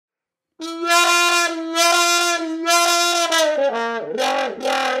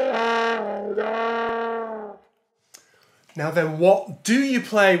Now then, what do you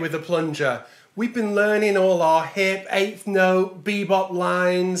play with a plunger? We've been learning all our hip, eighth note, bebop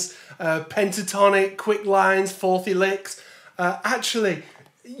lines, pentatonic, quick lines, fourthy licks. Actually,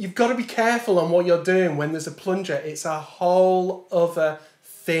 you've got to be careful on what you're doing when there's a plunger. It's a whole other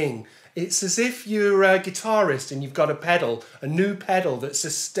thing. It's as if you're a guitarist and you've got a pedal, a new pedal that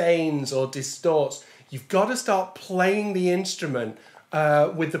sustains or distorts. You've got to start playing the instrument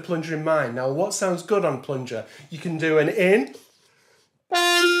with the plunger in mind. Now, what sounds good on plunger? You can do an in,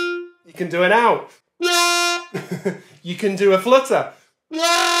 you can do an out, you can do a flutter,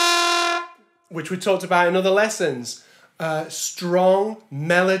 which we talked about in other lessons. Strong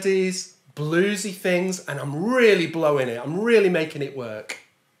melodies, bluesy things, and I'm really blowing it. I'm really making it work.